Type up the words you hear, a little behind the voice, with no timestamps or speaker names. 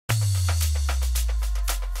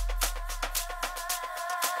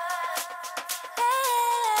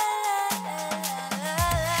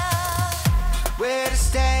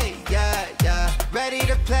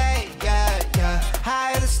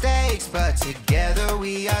but together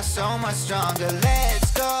we are so much stronger.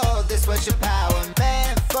 Let's go, this what your power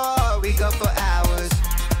meant for. We go for hours,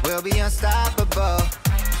 we'll be unstoppable.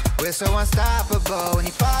 We're so unstoppable. When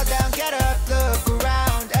you fall down, get up, look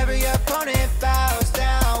around. Every opponent bows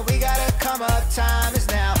down. We gotta come up, time is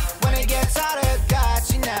now. When it gets harder, got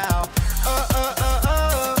you now. Oh, oh, oh,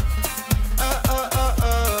 oh. Oh, oh, oh,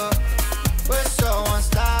 oh. We're so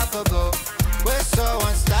unstoppable. We're so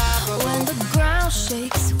unstoppable. When the ground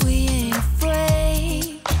shakes, we ain't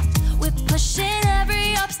afraid. We're pushing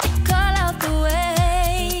every obstacle out the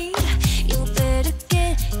way. You better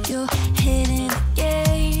get your head in the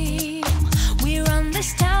game. We run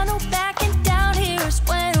this town, no backing down. Here's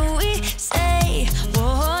when we say,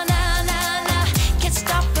 oh, na, na, na. Can't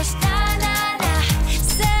stop us, na, na, na.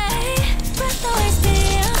 Say, breath always be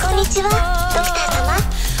unstoppable. こんにちは、ドクター様。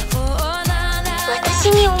私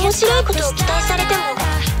に面白いことを期待されても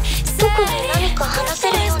特に何か話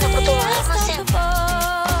せるようなことはありません。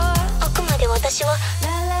あくまで私は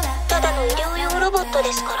ただの医療用ロボット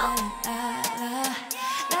ですから。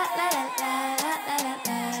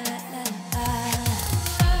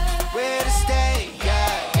Where to stay, yeah,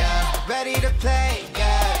 yeah. Ready to play,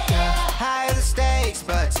 yeah, yeah. Higher the stakes,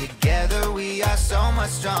 but together we are so much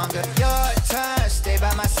stronger. Your turn, stay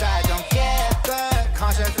by my side, don't get burned.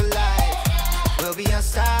 Contract for life. We'll be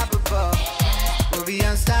unstoppable. We'll be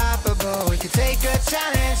unstoppable. We can take a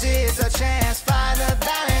challenge, it's our chance. Find the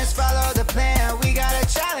balance, follow the plan. We got a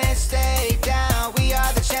challenge, stay down. We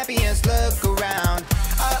are the champions, look around.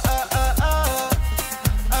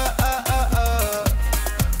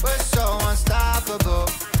 We're so unstoppable.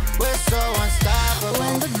 We're so unstoppable.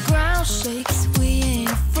 When the ground shakes, we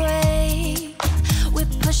ain't afraid. We're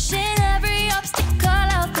pushing every obstacle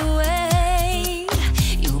out the way.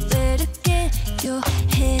 You better get your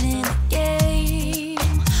head in the game.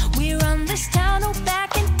 We run this town, no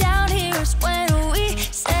backing down. Here's when we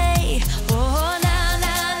say, oh, na,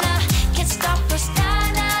 na, na. Can't stop us,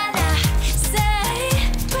 na, na, na. Say,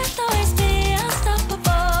 breath always be unstoppable.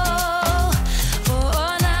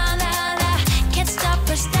 Oh, na, na, na. Can't stop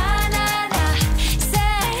us, na, na, na.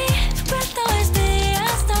 Say, breath always be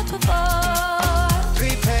unstoppable.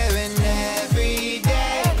 Preparing every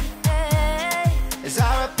day as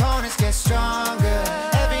our opponents get stronger.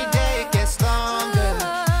 Every day it gets longer,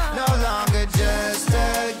 no longer just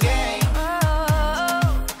a game.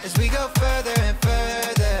 As we go further and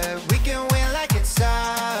further, we can win like it's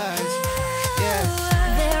ours. Yeah.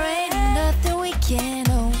 There ain't nothing we can't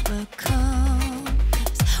overcome.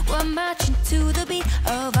 'Cause we're marching to the beat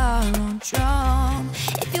of our own drum.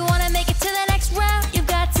 If you wanna make it to the next round, you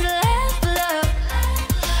got to level up.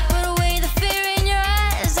 Put away the fear in your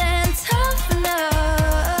eyes and toughen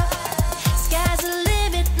up. Sky's the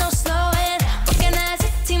limit, no slowing. Organize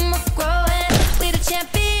a team, we're growing. We're the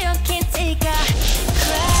champion, can't take our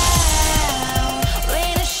crown.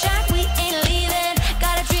 Rain or shine, we ain't leaving.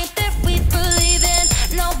 Got a dream that we believe in.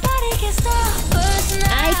 Nobody can stop us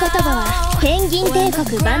now. 合言葉はペンギン帝国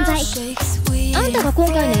万歳。あんたが今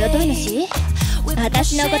回の雇い主？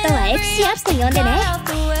私のことはエクシアップと呼んでね。あ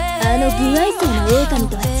の不愛想な狼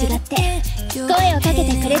とは違って声をかけ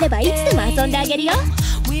てくれればいつでも遊んであげるよ。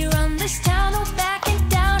 We run this town, no backing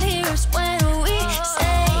down. Here's when we say,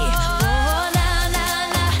 oh, na, na,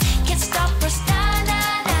 na. Can't stop us, na,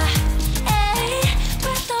 na, na. Hey,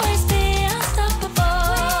 breath always be unstoppable.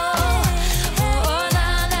 Oh,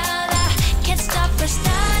 na, na, na. Can't stop us,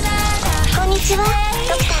 na, na, na. こんにちは、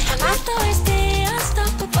ドクター様。 Breath always be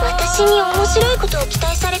unstoppable. 私に面白いことを期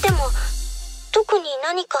待されても特に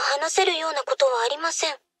何か話せるようなことはありませ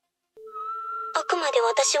ん。あくまで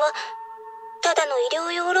私はただの医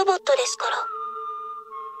療用ロボットですから。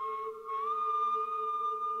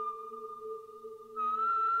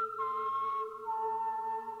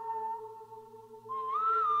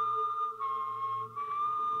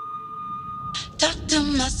Talk to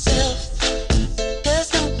myself, 'cause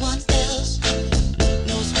no one else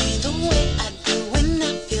knows me the way I do when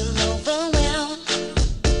I feel overwhelmed.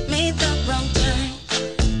 Made the wrong turn,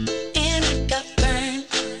 and I got burned.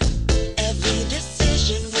 Every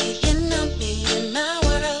decision weighing on me in my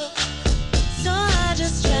world. So I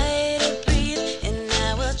just try to breathe, and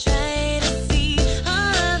I will try to see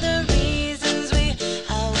all the reasons we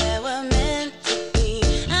are where we're meant to be.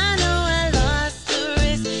 I know I lost the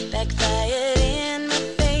race, backfired in my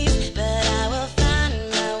face,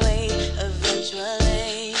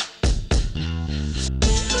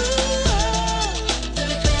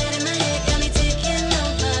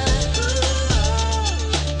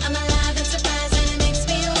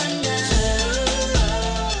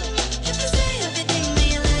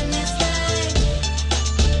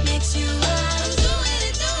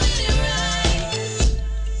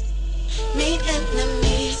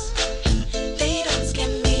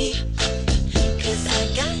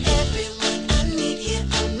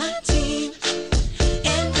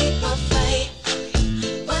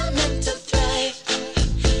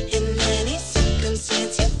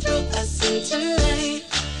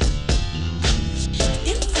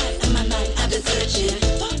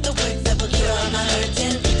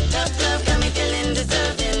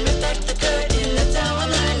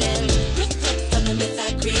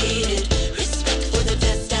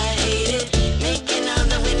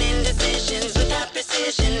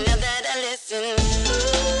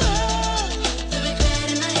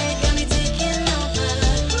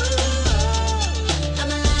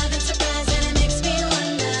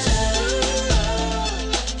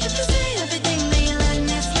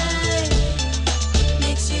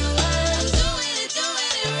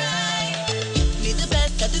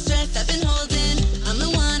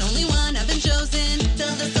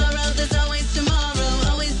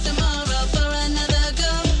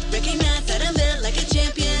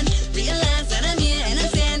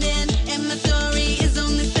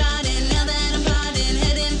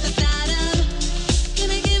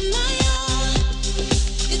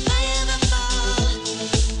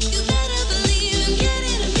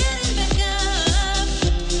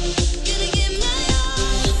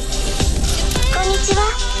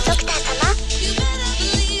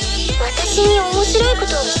 に面白いこ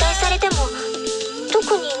とを期待されても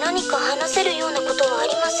特に何か話せるようなことはあ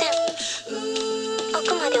りません。あ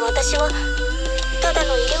くまで私はただ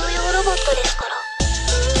の医療用ロボットですから。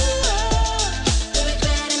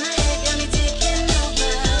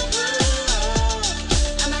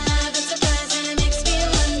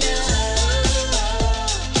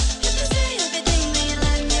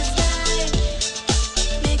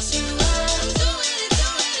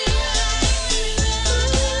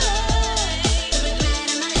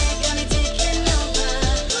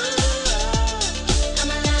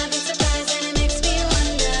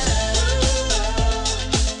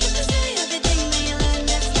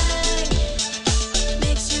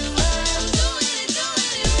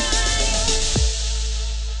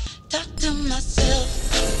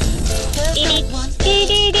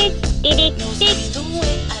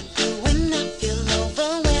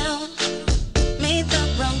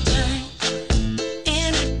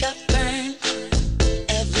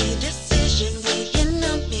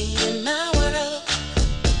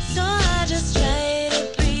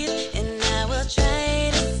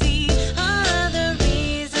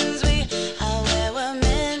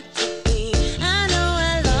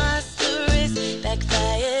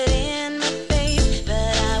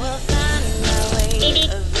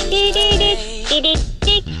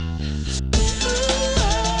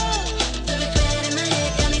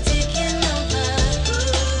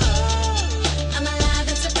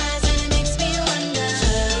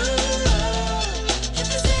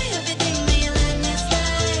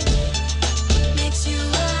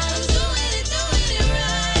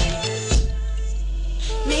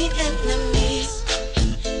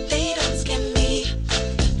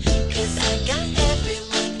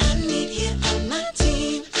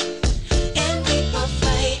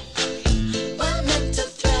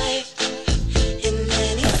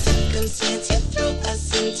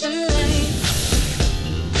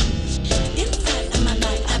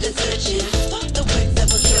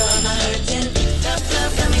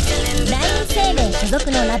所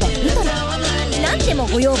属のラボリトル、何でも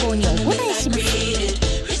ご要望にお応えします。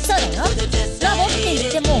そうだよ、ラボって言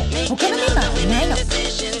っても他のメンバーはいないの。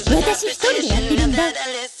私一人でやってるんだ。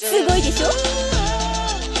すごいでしょ。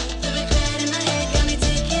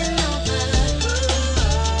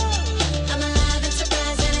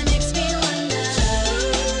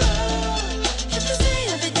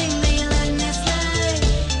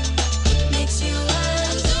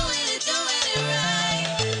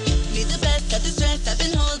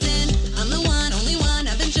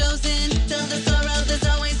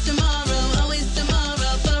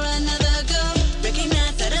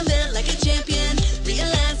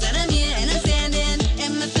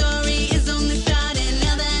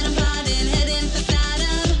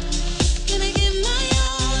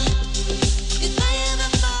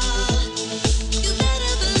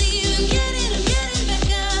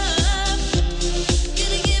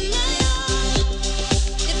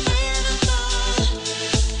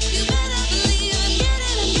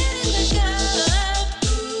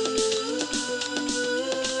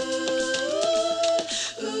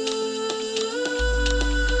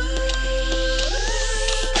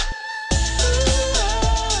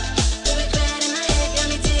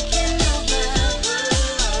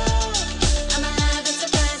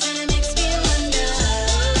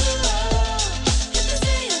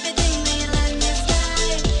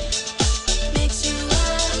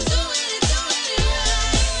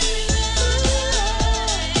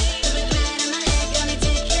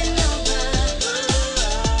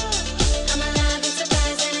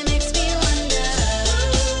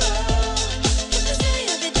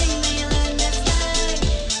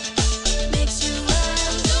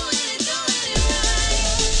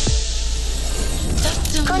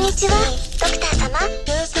こんにちは、ドクター様。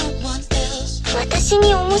私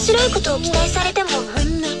に面白いことを期待されても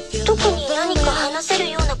特に何か話せる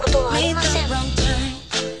ようなことはありません。あ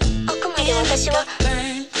くまで私は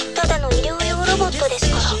ただの医療用ロボットです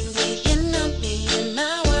から。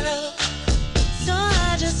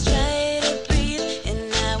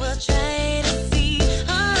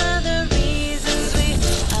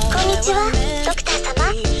こんにちは、ドクター様。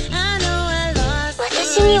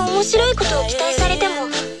私に面白いことを期待されても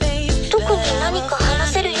特に何か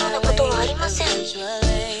話せるようなことはありません。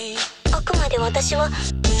あくまで私は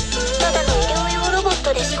ただの医療用ロボッ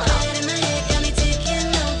トですから。